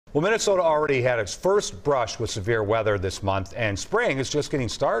Well, Minnesota already had its first brush with severe weather this month, and spring is just getting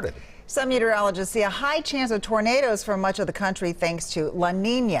started. Some meteorologists see a high chance of tornadoes for much of the country thanks to La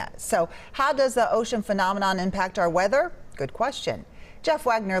Niña. So how does the ocean phenomenon impact our weather? Good question. Jeff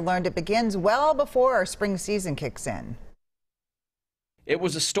Wagner learned it begins well before our spring season kicks in. It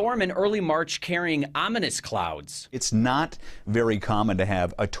was a storm in early March carrying ominous clouds. It's not very common to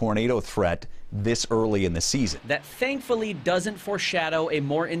have a tornado threat this early in the season. That thankfully doesn't foreshadow a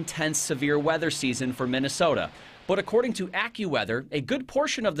more intense severe weather season for Minnesota. But according to AccuWeather, a good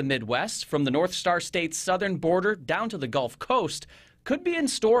portion of the Midwest, from the North Star State's southern border down to the Gulf Coast, could be in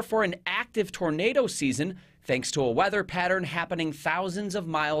store for an active tornado season thanks to a weather pattern happening thousands of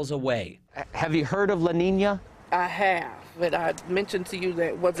miles away. Have you heard of La Niña? I have, but I mentioned to you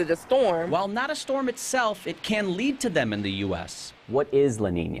that was it a storm? While not a storm itself, it can lead to them in the U.S. What is La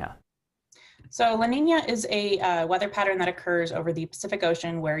Niña? So La Niña is a weather pattern that occurs over the Pacific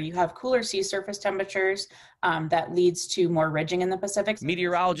Ocean where you have cooler sea surface temperatures that leads to more ridging in the Pacific.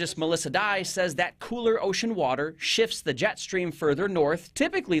 Meteorologist Melissa Dye says that cooler ocean water shifts the jet stream further north,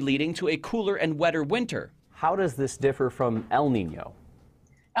 typically leading to a cooler and wetter winter. How does this differ from El Nino?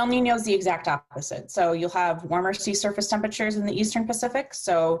 El Nino is the exact opposite. So you'll have warmer sea surface temperatures in the eastern Pacific.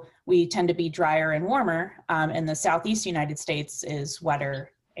 So we tend to be drier and warmer. In the southeast United States is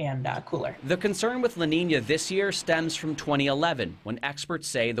wetter and cooler. The concern with La Niña this year stems from 2011, when experts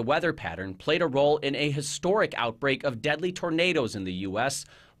say the weather pattern played a role in a historic outbreak of deadly tornadoes in the U.S.,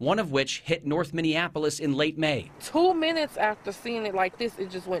 one of which hit North Minneapolis in late May. 2 minutes after seeing it like this,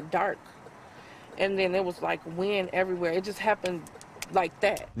 it just went dark. And then it was like wind everywhere. It just happened like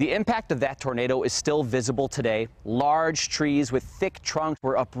that. The impact of that tornado is still visible today. Large trees with thick trunks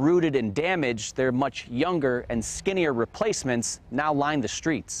were uprooted and damaged. Their much younger and skinnier replacements now line the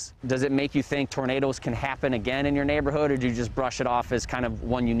streets. Does it make you think tornadoes can happen again in your neighborhood, or do you just brush it off as kind of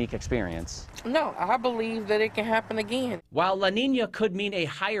one unique experience? No, I believe that it can happen again. While La Niña could mean a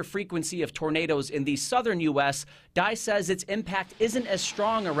higher frequency of tornadoes in the southern U.S., Dye says its impact isn't as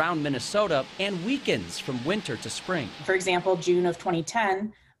strong around Minnesota and weakens from winter to spring. For example, June of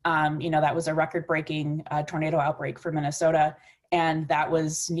 2010, that was a record-breaking tornado outbreak for Minnesota, and that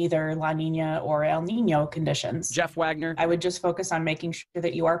was neither La Niña or El Nino conditions. Jeff Wagner. I would just focus on making sure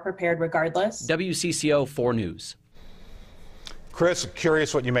that you are prepared regardless. WCCO 4 News. Chris,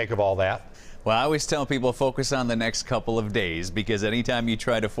 curious what you make of all that. Well, I always tell people focus on the next couple of days, because anytime you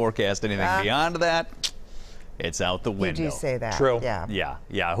try to forecast anything beyond that, it's out the window. You do say that. True. Yeah.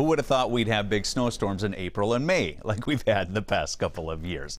 Yeah. Who would have thought we'd have big snowstorms in April and May like we've had the past couple of years?